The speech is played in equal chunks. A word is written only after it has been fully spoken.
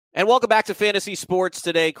And welcome back to Fantasy Sports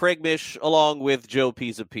today. Craig Mish along with Joe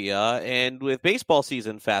Pisapia. And with baseball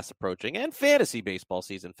season fast approaching and fantasy baseball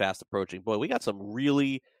season fast approaching, boy, we got some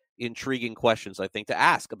really intriguing questions, I think, to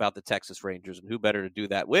ask about the Texas Rangers. And who better to do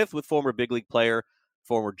that with former big league player,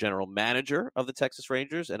 former general manager of the Texas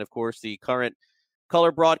Rangers, and, of course, the current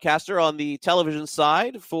color broadcaster on the television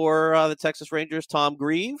side for the Texas Rangers, Tom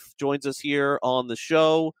Grieve, joins us here on the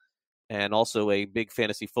show. And also a big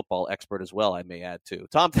fantasy football expert as well, I may add, too.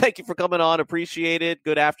 Tom, thank you for coming on. Appreciate it.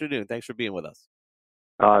 Good afternoon. Thanks for being with us.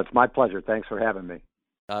 It's my pleasure. Thanks for having me.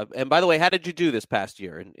 And by the way, how did you do this past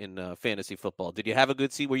year in fantasy football? Did you have a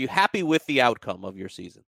good season? Were you happy with the outcome of your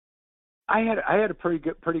season? I had a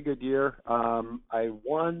pretty good year. I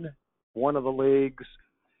won one of the leagues,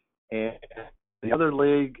 and the other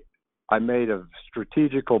league, I made a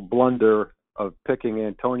strategical blunder of picking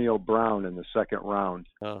Antonio Brown in the second round.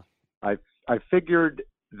 Oh. I figured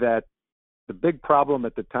that the big problem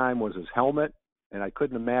at the time was his helmet, and I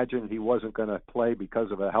couldn't imagine he wasn't going to play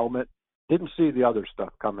because of a helmet. Didn't see the other stuff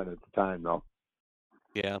coming at the time, though.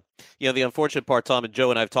 Yeah. The unfortunate part, Tom, and Joe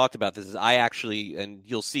and I have talked about this, is I actually, and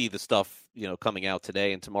you'll see the stuff, coming out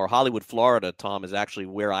today and tomorrow. Hollywood, Florida, Tom, is actually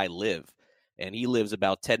where I live, and he lives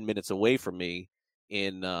about 10 minutes away from me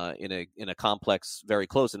in a complex very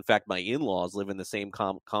close. In fact, my in-laws live in the same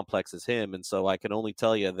complex as him, and so I can only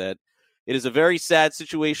tell you that it is a very sad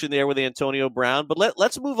situation there with Antonio Brown. But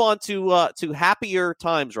let's move on to happier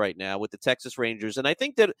times right now with the Texas Rangers. And I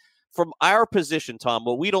think that from our position, Tom,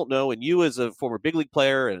 what we don't know, and you as a former big league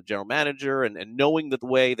player and a general manager, and knowing the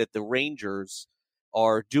way that the Rangers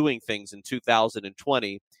are doing things in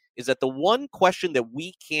 2020, is that the one question that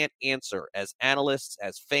we can't answer as analysts,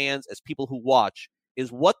 as fans, as people who watch,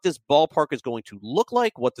 is what this ballpark is going to look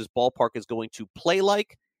like, what this ballpark is going to play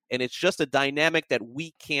like. And it's just a dynamic that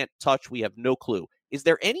we can't touch. We have no clue. Is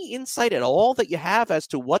there any insight at all that you have as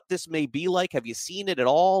to what this may be like? Have you seen it at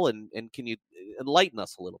all? And can you enlighten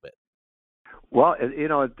us a little bit? Well,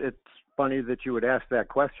 it's funny that you would ask that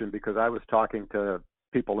question, because I was talking to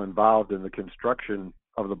people involved in the construction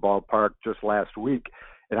of the ballpark just last week,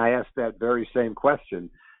 and I asked that very same question.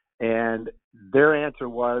 And their answer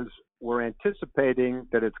was, we're anticipating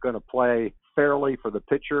that it's going to play fairly for the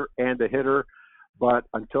pitcher and the hitter, but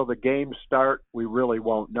until the games start, we really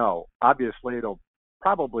won't know. Obviously, it'll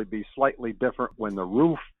probably be slightly different when the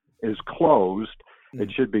roof is closed.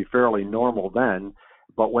 It should be fairly normal then.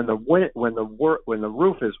 But when the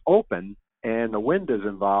roof is open and the wind is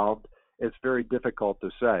involved, it's very difficult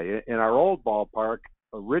to say. In our old ballpark,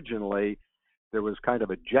 originally, there was kind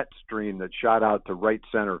of a jet stream that shot out to right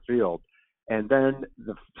center field. And then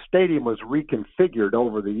the stadium was reconfigured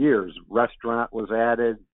over the years. Restaurant was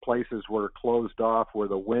added, places were closed off where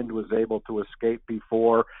the wind was able to escape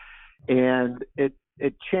before, and it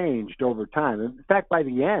changed over time. In fact, by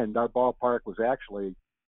the end, our ballpark was actually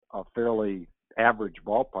a fairly average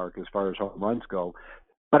ballpark as far as home runs go.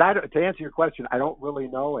 But to answer your question, I don't really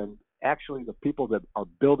know, and actually the people that are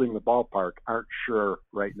building the ballpark aren't sure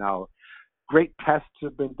right now. Great tests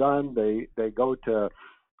have been done. They go to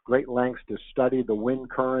great lengths to study the wind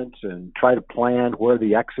currents and try to plan where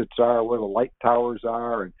the exits are, where the light towers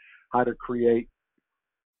are, and how to create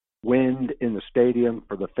wind in the stadium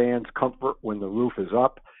for the fans' comfort when the roof is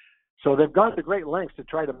up. So they've gone to great lengths to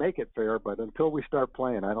try to make it fair, but until we start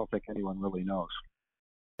playing, I don't think anyone really knows.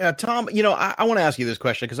 Tom, I want to ask you this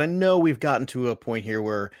question, because I know we've gotten to a point here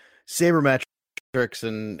where sabermetrics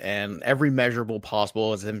and every measurable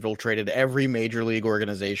possible has infiltrated every major league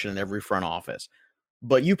organization and every front office.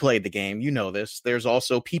 But you played the game. You know this. There's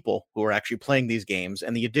also people who are actually playing these games.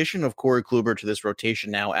 And the addition of Corey Kluber to this rotation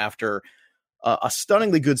now, after a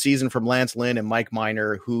stunningly good season from Lance Lynn and Mike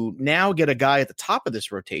Minor, who now get a guy at the top of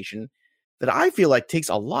this rotation that I feel like takes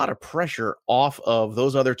a lot of pressure off of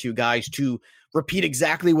those other two guys to repeat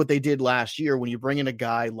exactly what they did last year when you bring in a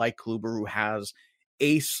guy like Kluber who has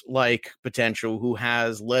ace-like potential, who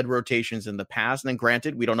has led rotations in the past. And then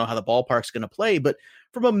granted, we don't know how the ballpark's going to play, but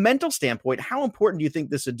from a mental standpoint, how important do you think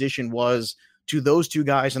this addition was to those two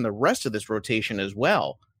guys and the rest of this rotation as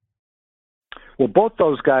well? Well, both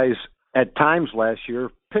those guys at times last year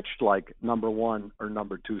pitched like number one or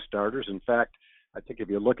number two starters. In fact, I think if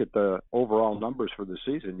you look at the overall numbers for the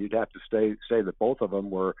season, you'd have to say that both of them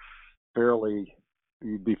were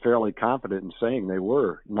you'd be fairly confident in saying they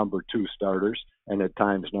were number two starters and at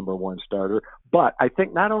times number one starter. But I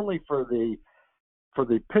think not only for the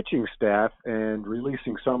pitching staff and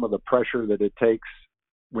releasing some of the pressure that it takes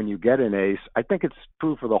when you get an ace, I think it's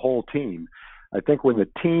true for the whole team. I think when the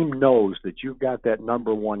team knows that you've got that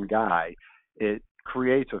number one guy, it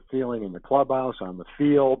creates a feeling in the clubhouse, on the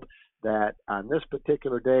field, that on this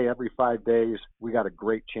particular day, every 5 days, we got a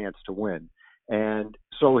great chance to win. And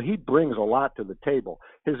so he brings a lot to the table.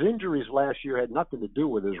 His injuries last year had nothing to do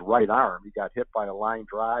with his right arm. He got hit by a line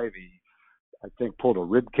drive. He, I think, pulled a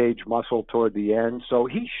rib cage muscle toward the end. So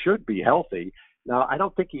he should be healthy. Now, I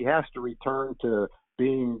don't think he has to return to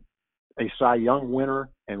being a Cy Young winner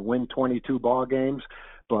and win 22 ball games.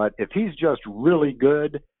 But if he's just really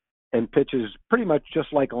good and pitches pretty much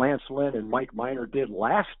just like Lance Lynn and Mike Minor did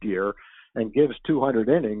last year and gives 200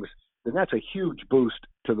 innings, then that's a huge boost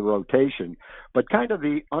to the rotation. But kind of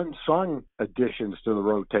the unsung additions to the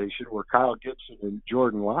rotation were Kyle Gibson and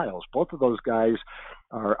Jordan Lyles. Both of those guys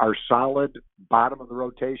are solid bottom of the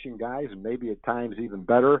rotation guys, and maybe at times even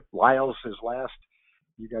better. Lyles, his last,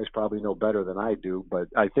 you guys probably know better than I do, but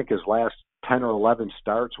I think his last 10 or 11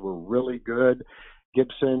 starts were really good.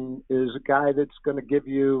 Gibson is a guy that's going to give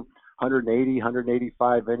you 180,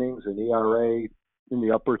 185 innings, an ERA in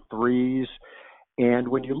the upper threes. And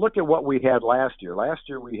when you look at what we had last year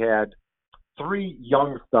we had 3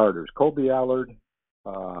 young starters, Colby Allard,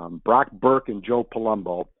 Brock Burke, and Joe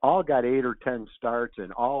Palumbo, all got 8 or 10 starts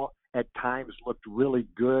and all at times looked really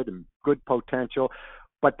good and good potential,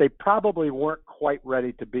 but they probably weren't quite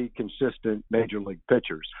ready to be consistent major league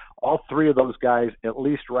pitchers. All 3 of those guys, at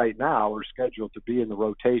least right now, are scheduled to be in the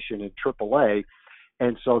rotation in AAA.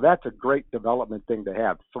 And so that's a great development thing to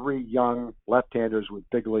have. 3 young left-handers with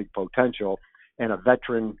big league potential and a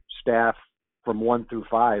veteran staff from 1 through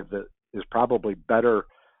 5 that is probably better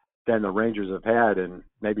than the Rangers have had, and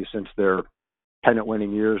maybe since their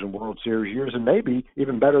pennant-winning years and World Series years, and maybe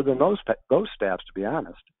even better than those staffs, to be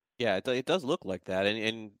honest. Yeah, it does look like that,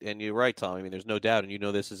 and you're right, Tom. I mean, there's no doubt, and you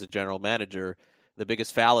know this as a general manager. The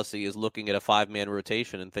biggest fallacy is looking at a 5-man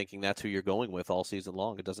rotation and thinking that's who you're going with all season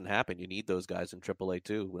long. It doesn't happen. You need those guys in AAA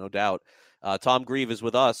too, no doubt. Tom Grieve is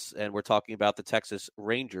with us, and we're talking about the Texas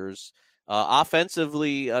Rangers.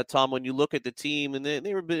 Offensively, Tom, when you look at the team, and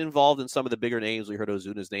they were involved in some of the bigger names, we heard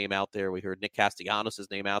Ozuna's name out there. We heard Nick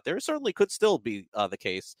Castellanos' name out there. It certainly could still be the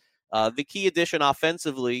case. The key addition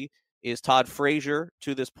offensively is Todd Frazier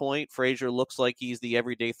to this point. Frazier looks like he's the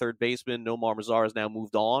everyday third baseman. Nomar Mazar has now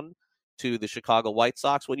moved on to the Chicago White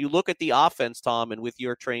Sox. When you look at the offense, Tom, and with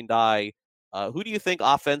your trained eye, who do you think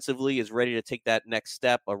offensively is ready to take that next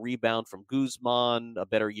step? A rebound from Guzman, a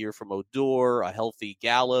better year from Odor, a healthy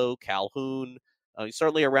Gallo, Calhoun.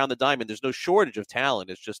 Certainly around the diamond, there's no shortage of talent.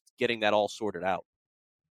 It's just getting that all sorted out.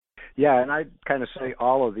 Yeah, and I'd kind of say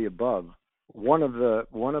all of the above. One of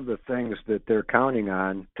the things that they're counting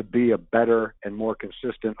on to be a better and more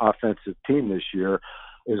consistent offensive team this year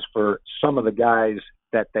is for some of the guys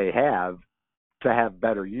that they have to have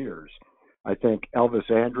better years. I think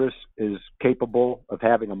Elvis Andrus is capable of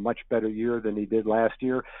having a much better year than he did last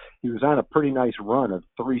year. He was on a pretty nice run of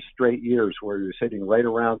 3 straight years where he was hitting right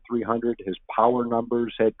around 300. His power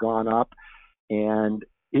numbers had gone up, and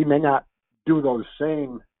he may not do those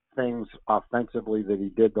same things offensively that he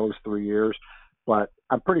did those 3 years, but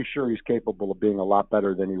I'm pretty sure he's capable of being a lot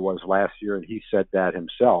better than he was last year, and he said that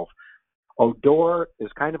himself. Odor is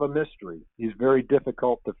kind of a mystery. He's very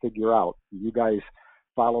difficult to figure out. You guys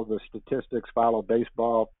follow the statistics, follow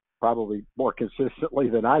baseball probably more consistently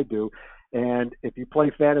than I do. And if you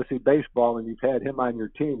play fantasy baseball and you've had him on your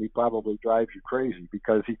team, he probably drives you crazy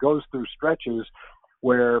because he goes through stretches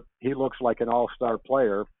where he looks like an all-star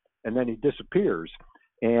player and then he disappears.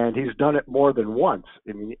 And he's done it more than once,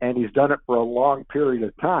 and he's done it for a long period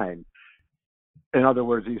of time. In other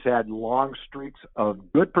words, he's had long streaks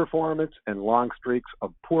of good performance and long streaks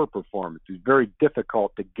of poor performance. It's very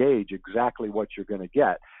difficult to gauge exactly what you're going to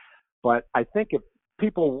get. But I think if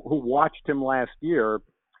people who watched him last year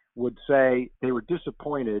would say they were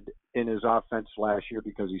disappointed in his offense last year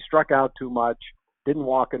because he struck out too much, didn't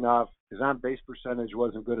walk enough, his on-base percentage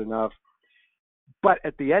wasn't good enough. But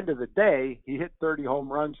at the end of the day, he hit 30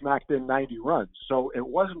 home runs, knocked in 90 runs. So it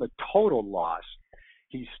wasn't a total loss.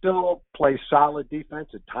 He still plays solid defense.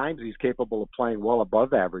 At times, he's capable of playing well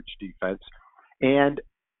above average defense. And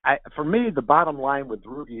for me, the bottom line with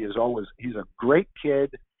Rugi is always he's a great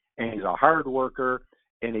kid, and he's a hard worker,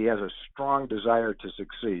 and he has a strong desire to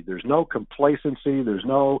succeed. There's no complacency. There's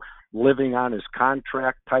no living on his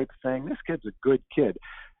contract type thing. This kid's a good kid.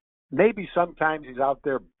 Maybe sometimes he's out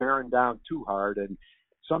there bearing down too hard, and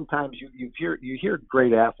sometimes you hear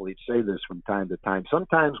great athletes say this from time to time.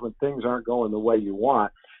 Sometimes when things aren't going the way you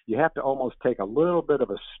want, you have to almost take a little bit of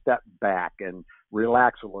a step back and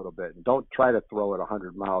relax a little bit. And don't try to throw it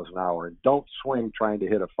 100 miles an hour, and don't swing trying to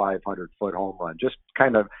hit a 500-foot home run. Just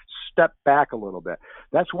kind of step back a little bit.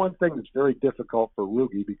 That's one thing that's very difficult for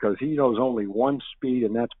Rugi because he knows only one speed,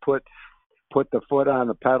 and that's put the foot on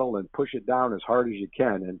the pedal and push it down as hard as you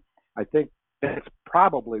can. And I think that's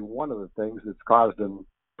probably one of the things that's caused him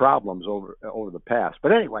problems over the past.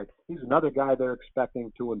 But anyway, he's another guy they're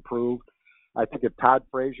expecting to improve. I think if Todd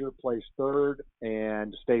Frazier plays third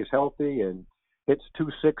and stays healthy and hits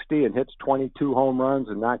 260 and hits 22 home runs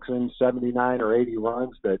and knocks in 79 or 80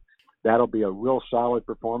 runs, that'll be a real solid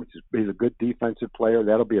performance. He's a good defensive player.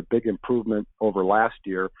 That'll be a big improvement over last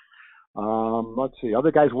year. Let's see.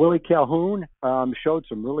 Other guys, Willie Calhoun showed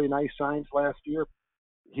some really nice signs last year.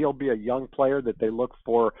 He'll be a young player that they look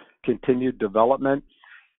for continued development.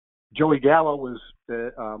 Joey Gallo was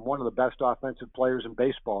one of the best offensive players in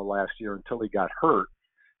baseball last year until he got hurt.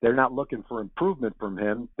 They're not looking for improvement from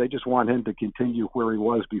him. They just want him to continue where he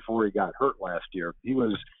was before he got hurt last year. He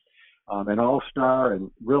was an all-star and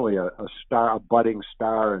really a budding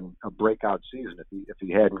star, and a breakout season if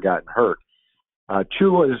he hadn't gotten hurt.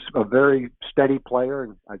 Chu is a very steady player,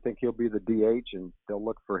 and I think he'll be the DH, and they'll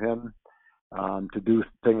look for him to do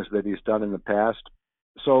things that he's done in the past.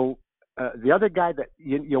 So the other guy that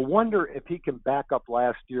you wonder if he can back up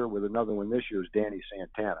last year with another one this year is Danny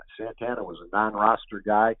Santana. Santana was a non-roster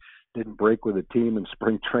guy, didn't break with a team in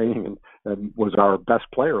spring training, and was our best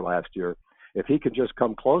player last year. If he can just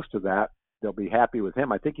come close to that, they'll be happy with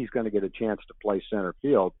him. I think he's going to get a chance to play center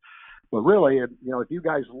field. But really, if you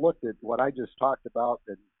guys looked at what I just talked about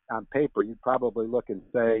and on paper, you'd probably look and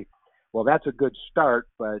say, well, that's a good start,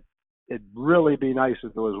 but it'd really be nice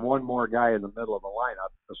if there was one more guy in the middle of the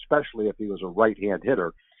lineup, especially if he was a right-hand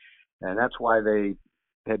hitter. And that's why they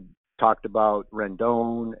had talked about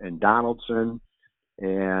Rendon and Donaldson.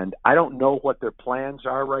 And I don't know what their plans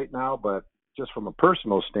are right now, but just from a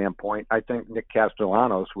personal standpoint, I think Nick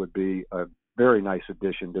Castellanos would be a very nice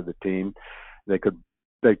addition to the team.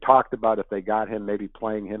 They talked about if they got him, maybe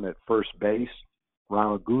playing him at first base.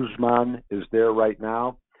 Ronald Guzman is there right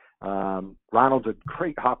now. Ronald's a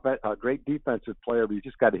great defensive player, but you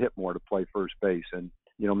just got to hit more to play first base. And,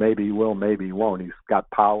 maybe he will, maybe he won't. He's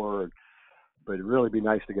got power, but it'd really be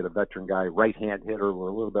nice to get a veteran guy, right-hand hitter. We're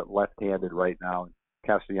a little bit left-handed right now.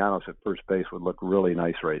 Castellanos at first base would look really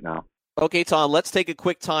nice right now. Okay, Tom, let's take a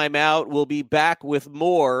quick time out. We'll be back with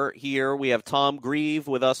more here. We have Tom Grieve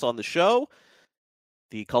with us on the show,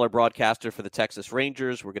 the color broadcaster for the Texas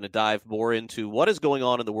Rangers. We're going to dive more into what is going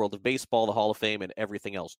on in the world of baseball, the Hall of Fame, and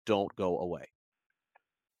everything else. Don't go away.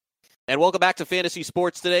 And welcome back to Fantasy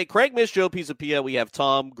Sports Today. Craig Mish, Joe Pisapia. We have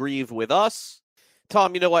Tom Grieve with us.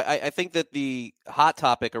 Tom, I think that the hot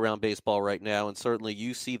topic around baseball right now, and certainly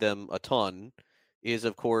you see them a ton, is,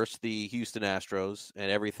 of course, the Houston Astros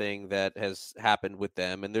and everything that has happened with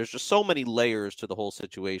them. And there's just so many layers to the whole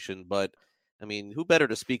situation. But, who better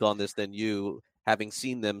to speak on this than you, having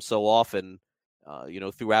seen them so often,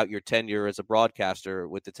 throughout your tenure as a broadcaster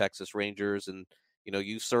with the Texas Rangers. And,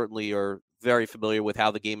 you certainly are very familiar with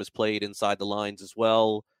how the game is played inside the lines as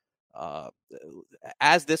well.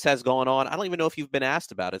 As this has gone on, I don't even know if you've been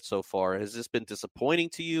asked about it so far. Has this been disappointing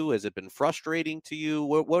to you? Has it been frustrating to you?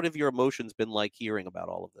 What have your emotions been like hearing about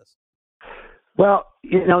all of this? Well,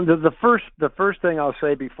 the first thing I'll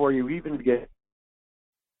say before you even get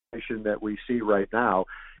that we see right now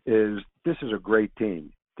is this is a great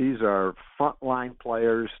team. These are frontline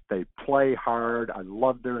players. They play hard. I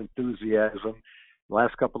love their enthusiasm. The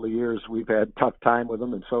last couple of years, we've had a tough time with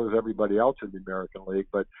them, and so has everybody else in the American League.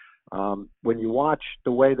 But when you watch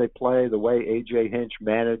the way they play, the way A.J. Hinch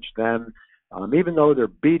managed them, even though they're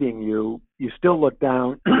beating you, you still look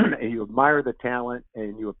down and you admire the talent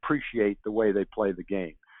and you appreciate the way they play the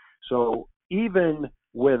game. So even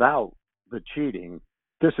without the cheating,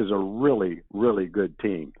 this is a really, really good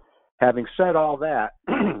team. Having said all that,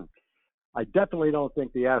 I definitely don't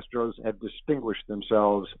think the Astros have distinguished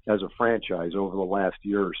themselves as a franchise over the last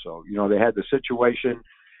year or so. They had the situation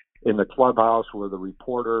in the clubhouse where the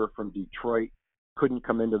reporter from Detroit couldn't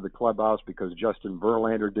come into the clubhouse because Justin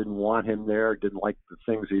Verlander didn't want him there, didn't like the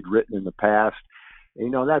things he'd written in the past.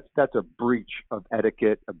 That's a breach of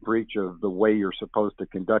etiquette, a breach of the way you're supposed to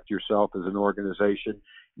conduct yourself as an organization.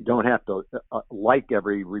 You don't have to like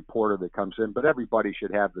every reporter that comes in, but everybody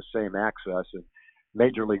should have the same access. And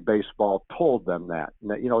Major League Baseball told them that.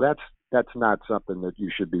 That's not something that you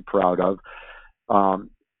should be proud of.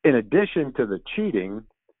 In addition to the cheating,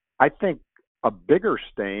 I think a bigger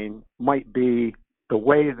stain might be the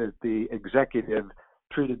way that the executive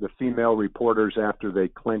treated the female reporters after they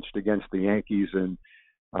clinched against the Yankees and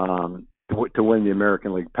to win the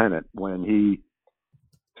American League pennant, when he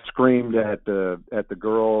screamed at the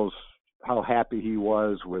girls how happy he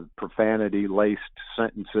was with profanity-laced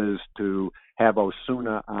sentences to have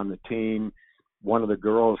Osuna on the team. One of the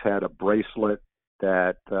girls had a bracelet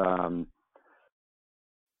that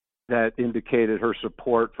indicated her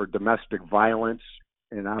support for domestic violence.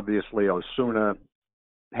 and obviously Osuna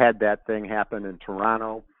had that thing happen in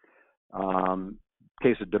Toronto.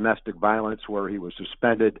 Case of domestic violence where he was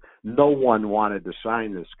suspended. No one wanted to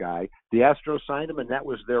sign this guy. The Astros signed him, and that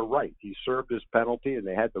was their right. He served his penalty, and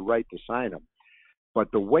they had the right to sign him.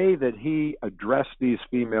 But the way that he addressed these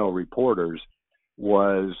female reporters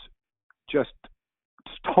was just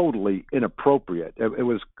totally inappropriate. It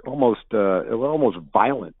was almost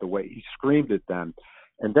violent the way he screamed at them,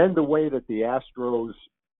 and then the way that the Astros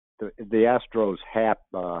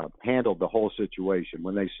handled the whole situation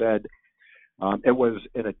when they said it was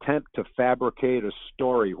an attempt to fabricate a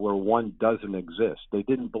story where one doesn't exist. They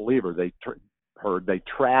didn't believe her. They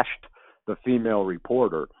trashed the female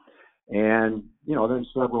reporter. And, then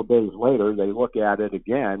several days later, they look at it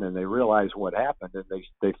again and they realize what happened, and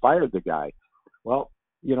they fired the guy. Well,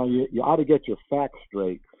 you ought to get your facts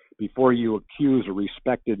straight before you accuse a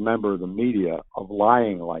respected member of the media of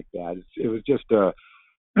lying like that. It was just a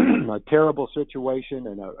terrible situation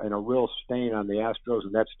and a real stain on the Astros,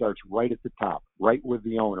 and that starts right at the top, right with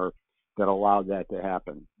the owner that allowed that to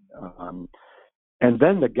happen. And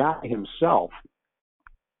then the guy himself,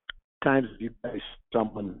 times you guys,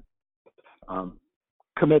 someone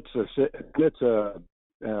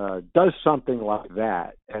does something like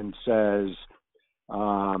that and says,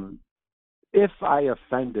 if I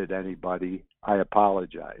offended anybody, I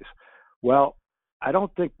apologize. Well, I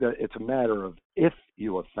don't think that it's a matter of if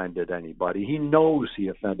you offended anybody. He knows he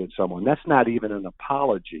offended someone. That's not even an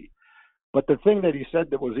apology. But the thing that he said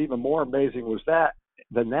that was even more amazing was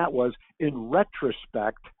was, in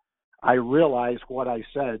retrospect, I realized what I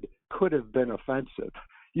said could have been offensive.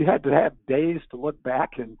 You had to have days to look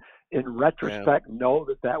back and, in retrospect, know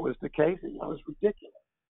that was the case. It was ridiculous.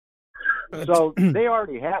 So they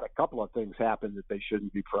already had a couple of things happen that they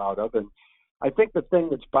shouldn't be proud of. And I think the thing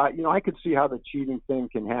that's, I could see how the cheating thing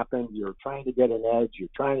can happen. You're trying to get an edge. You're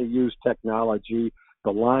trying to use technology.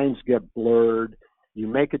 The lines get blurred. You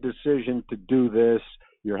make a decision to do this.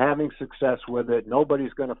 You're having success with it.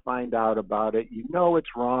 Nobody's going to find out about it. You know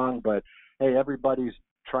it's wrong, but hey, everybody's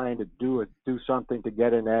trying to do something to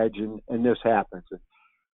get an edge, and this happens.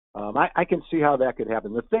 I can see how that could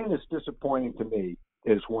happen. The thing that's disappointing to me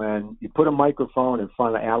is when you put a microphone in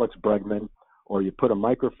front of Alex Bregman, or you put a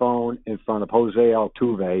microphone in front of Jose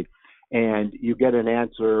Altuve, and you get an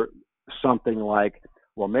answer something like,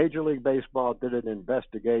 well, Major League Baseball did an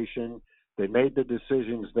investigation, they made the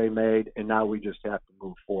decisions they made, and now we just have to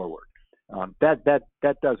move forward. That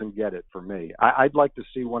doesn't get it for me. I'd like to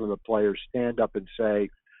see one of the players stand up and say,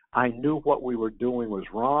 I knew what we were doing was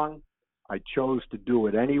wrong. I chose to do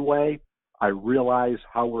it anyway. I realize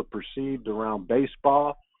how we're perceived around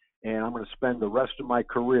baseball, and I'm going to spend the rest of my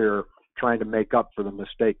career trying to make up for the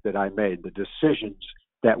mistake that I made, the decisions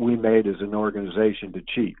that we made as an organization to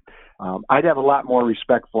cheat. I'd have a lot more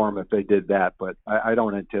respect for them if they did that, but I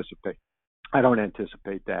don't anticipate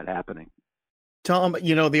that happening. Tom,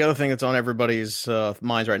 the other thing that's on everybody's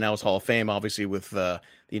minds right now is Hall of Fame, obviously with the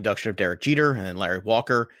induction of Derek Jeter and Larry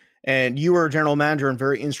Walker. And you were general manager and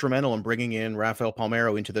very instrumental in bringing in Rafael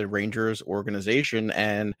Palmeiro into the Rangers organization.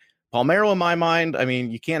 And Palmeiro, in my mind, I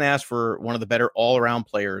mean, you can't ask for one of the better all-around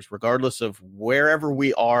players, regardless of wherever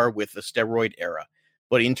we are with the steroid era.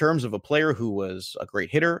 But in terms of a player who was a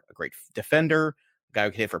great hitter, a great defender, a guy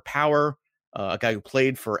who could hit for power, a guy who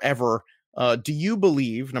played forever, do you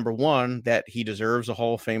believe, number one, that he deserves a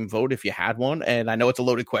Hall of Fame vote if you had one? And I know it's a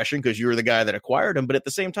loaded question because you were the guy that acquired him. But at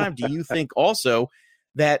the same time, do you think also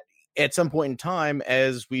that at some point in time,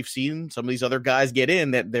 as we've seen some of these other guys get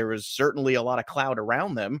in, that there is certainly a lot of cloud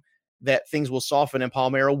around them, that things will soften and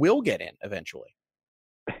Palmeiro will get in eventually?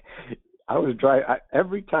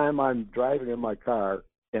 Every time I'm driving in my car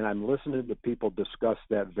and I'm listening to people discuss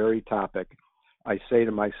that very topic, I say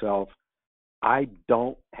to myself, I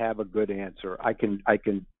don't have a good answer. I can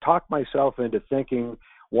talk myself into thinking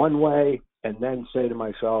one way and then say to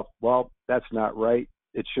myself, well, that's not right.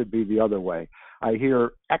 It should be the other way. I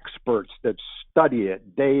hear experts that study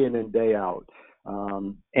it day in and day out,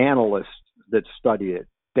 analysts that study it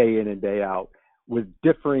day in and day out with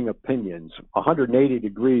differing opinions, 180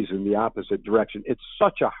 degrees in the opposite direction. It's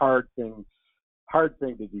such a hard thing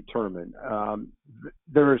to determine. I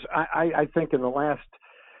think in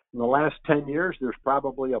the last 10 years, there's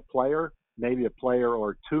probably a player, maybe a player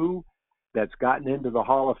or two, that's gotten into the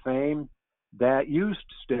Hall of Fame that used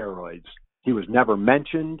steroids. He was never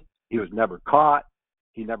mentioned. He was never caught.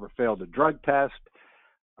 He never failed a drug test.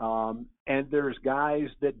 And there's guys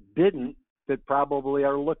that didn't, that probably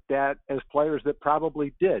are looked at as players that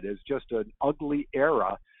probably did. It's just an ugly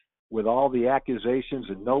era with all the accusations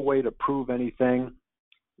and no way to prove anything.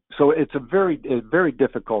 So it's a very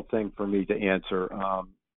difficult thing for me to answer.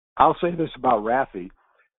 I'll say this about Rafi.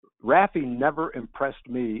 Rafi never impressed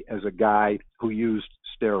me as a guy who used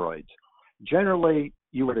steroids. Generally,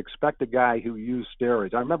 you would expect a guy who used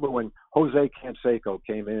steroids. I remember when Jose Canseco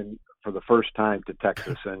came in for the first time to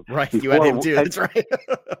Texas, and right, you had him too. That's right.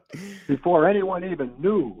 before anyone even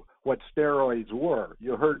knew what steroids were,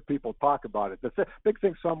 you heard people talk about it. The big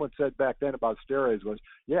thing someone said back then about steroids was,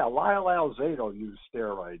 "Yeah, Lyle Alzado used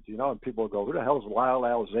steroids," and people would go, "Who the hell's Lyle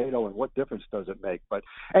Alzado, and what difference does it make?" But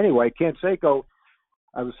anyway, Canseco.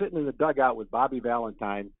 I was sitting in the dugout with Bobby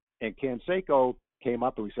Valentine, and Canseco came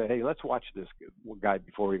up and we said, "Hey, let's watch this guy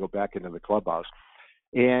before we go back into the clubhouse."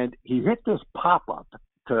 And he hit this pop-up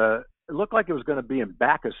to it looked like it was going to be in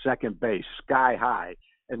back of second base, sky high.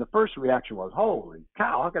 And the first reaction was, "Holy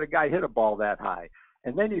cow, how could a guy hit a ball that high?"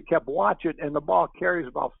 And then you kept watching, and the ball carries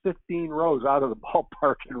about 15 rows out of the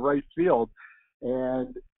ballpark in right field.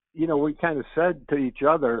 And, we kind of said to each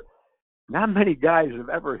other, not many guys have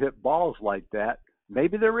ever hit balls like that.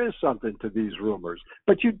 Maybe there is something to these rumors,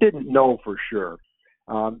 but you didn't know for sure.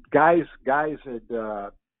 Guys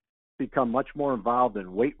had become much more involved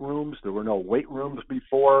in weight rooms. There were no weight rooms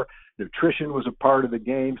before. Nutrition was a part of the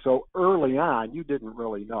game. So early on, you didn't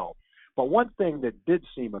really know. But one thing that did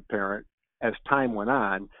seem apparent as time went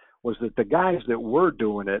on was that the guys that were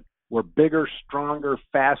doing it were bigger, stronger,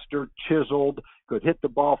 faster, chiseled, could hit the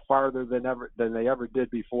ball farther than they ever did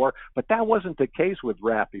before. But that wasn't the case with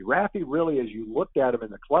Rafi. Rafi really, as you looked at him in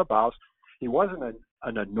the clubhouse, he wasn't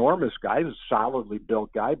an enormous guy. He was a solidly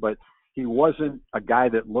built guy, but he wasn't a guy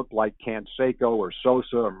that looked like Canseco or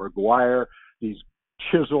Sosa or McGuire, these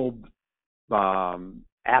chiseled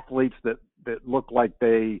athletes that looked like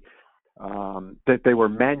they were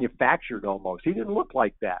manufactured almost. He didn't look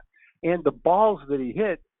like that. And the balls that he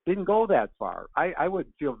hit didn't go that far. I would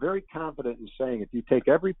feel very confident in saying if you take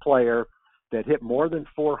every player that hit more than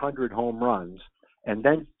 400 home runs and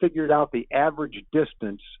then figured out the average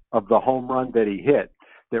distance of the home run that he hit,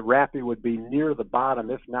 that Rafi would be near the bottom,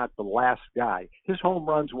 if not the last guy. His home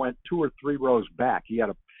runs went 2 or 3 rows back. He had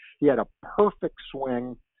a perfect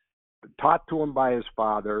swing taught to him by his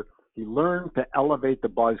father. He learned to elevate the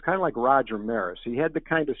ball. He's kind of like Roger Maris. He had the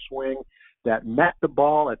kind of swing that met the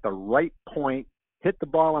ball at the right point, hit the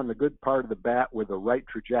ball on the good part of the bat with the right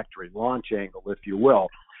trajectory, launch angle, if you will.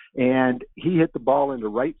 And he hit the ball into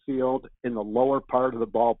right field in the lower part of the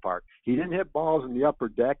ballpark. He didn't hit balls in the upper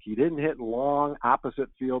deck. He didn't hit long opposite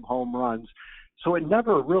field home runs. So it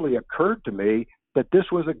never really occurred to me that this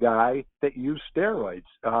was a guy that used steroids.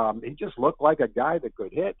 He just looked like a guy that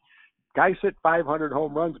could hit. Guys hit 500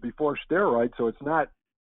 home runs before steroids, so it's not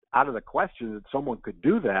out of the question that someone could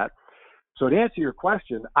do that. So to answer your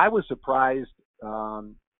question, I was surprised.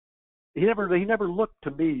 He never looked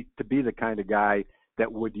to me to be the kind of guy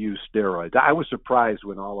that would use steroids. I was surprised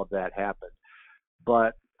when all of that happened.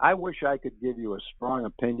 But I wish I could give you a strong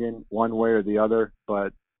opinion one way or the other,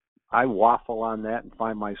 but I waffle on that and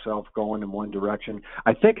find myself going in one direction.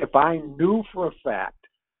 I think if I knew for a fact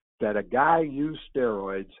that a guy used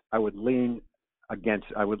steroids, I would lean against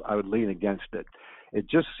it. It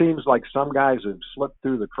just seems like some guys have slipped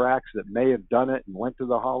through the cracks that may have done it and went to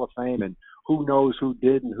the Hall of Fame, and who knows who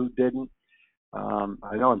did and who didn't.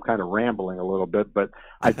 I know I'm kind of rambling a little bit, but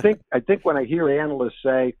I think when I hear analysts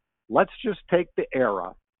say, let's just take the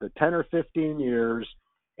era, the 10 or 15 years,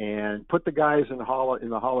 and put the guys in the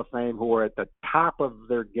Hall of Fame who are at the top of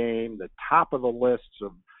their game, the top of the lists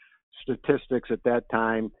of statistics at that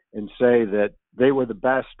time, and say that they were the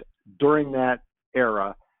best during that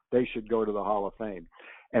era, they should go to the Hall of Fame.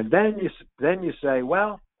 And then you say,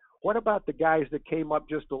 well, what about the guys that came up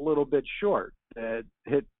just a little bit short, that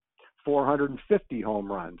hit 450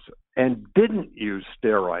 home runs and didn't use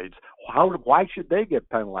steroids? Why should they get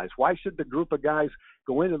penalized? Why should the group of guys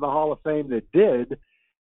go into the Hall of Fame that did,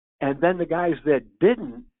 and then the guys that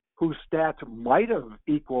didn't, whose stats might have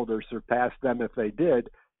equaled or surpassed them if they did,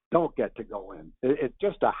 don't get to go in? It's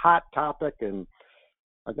just a hot topic, and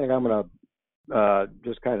I think I'm going to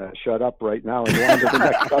just kind of shut up right now and go on to the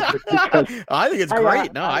next subject. Because I think it's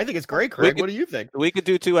great. I think it's great, Craig. What do you think? We could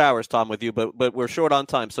do 2 hours, Tom, with you, but we're short on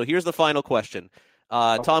time. So here's the final question.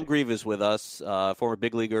 Okay. Tom Grieve is with us, former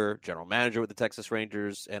big leaguer, general manager with the Texas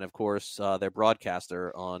Rangers, and of course their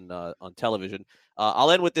broadcaster on television.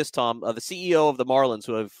 I'll end with this, Tom. The CEO of the Marlins,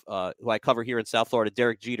 who I cover here in South Florida,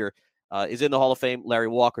 Derek Jeter, is in the Hall of Fame. Larry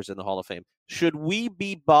Walker's in the Hall of Fame. Should we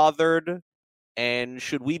be bothered? And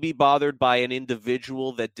should we be bothered by an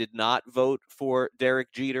individual that did not vote for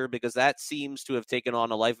Derek Jeter? Because that seems to have taken on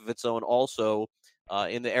a life of its own also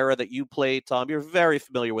in the era that you played, Tom, you're very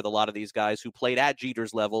familiar with a lot of these guys who played at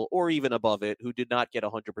Jeter's level or even above it, who did not get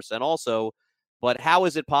 100% also. But how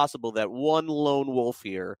is it possible that one lone wolf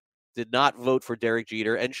here did not vote for Derek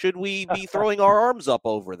Jeter? And should we be throwing our arms up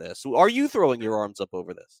over this? Are you throwing your arms up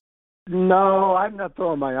over this? No, I'm not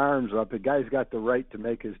throwing my arms up. The guy's got the right to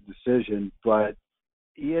make his decision, but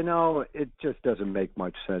it just doesn't make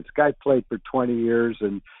much sense. Guy played for 20 years,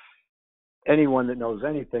 and anyone that knows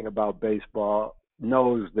anything about baseball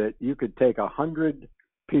knows that you could take 100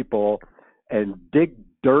 people and dig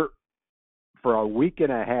dirt for a week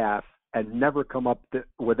and a half and never come up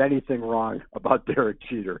with anything wrong about Derek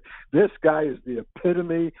Jeter. This guy is the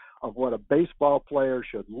epitome of what a baseball player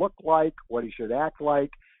should look like, what he should act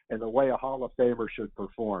like, and the way a Hall of Famer should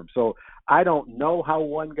perform. So I don't know how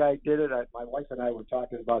one guy did it. My wife and I were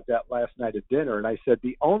talking about that last night at dinner, and I said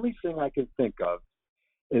the only thing I can think of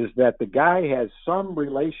is that the guy has some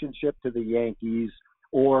relationship to the Yankees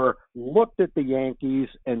or looked at the Yankees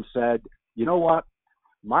and said, you know what,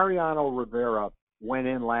 Mariano Rivera went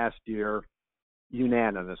in last year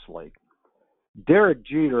unanimously. Derek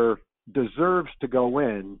Jeter deserves to go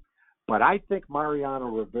in, but I think Mariano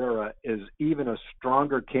Rivera is even a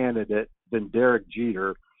stronger candidate than Derek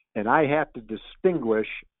Jeter, and I have to distinguish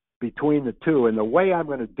between the two. And the way I'm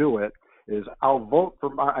going to do it is I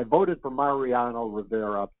voted for Mariano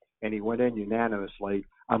Rivera, and he went in unanimously.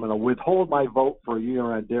 I'm going to withhold my vote for a year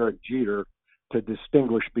on Derek Jeter to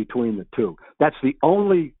distinguish between the two. That's the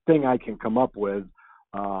only thing I can come up with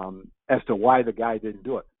as to why the guy didn't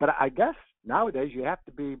do it. But I guess nowadays you have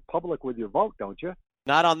to be public with your vote, don't you?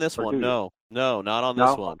 Not on this one. No, not on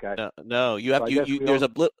this one. Okay. No, you have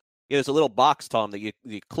there's a little box, Tom, that you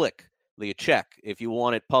click, that you check if you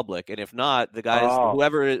want it public, and if not, the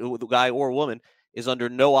the guy or woman is under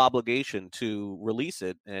no obligation to release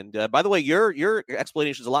it. And by the way, your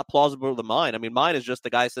explanation is a lot plausible than mine. I mean, mine is just the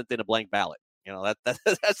guy sent in a blank ballot.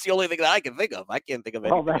 That's the only thing that I can think of. I can't think of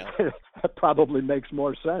anything else. That probably makes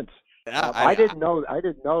more sense. Yeah, I didn't know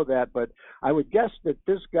that, but I would guess that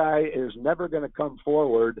this guy is never going to come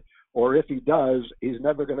forward, or if he does, he's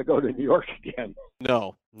never going to go to New York again.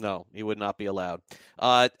 No, he would not be allowed.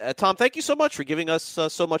 Tom, thank you so much for giving us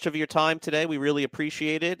so much of your time today. We really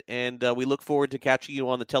appreciate it, and we look forward to catching you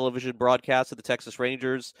on the television broadcast of the Texas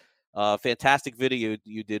Rangers. Fantastic video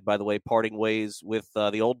you did, by the way, parting ways with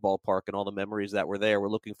the old ballpark and all the memories that were there. We're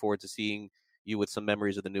looking forward to seeing you with some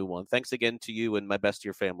memories of the new one. Thanks again to you, and my best to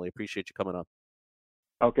your family. Appreciate you coming on.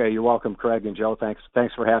 Okay, you're welcome, Craig and Joe.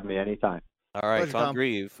 Thanks for having me anytime. All right, Pleasure, Tom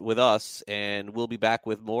Grieve with us, and we'll be back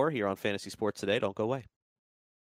with more here on Fantasy Sports Today. Don't go away.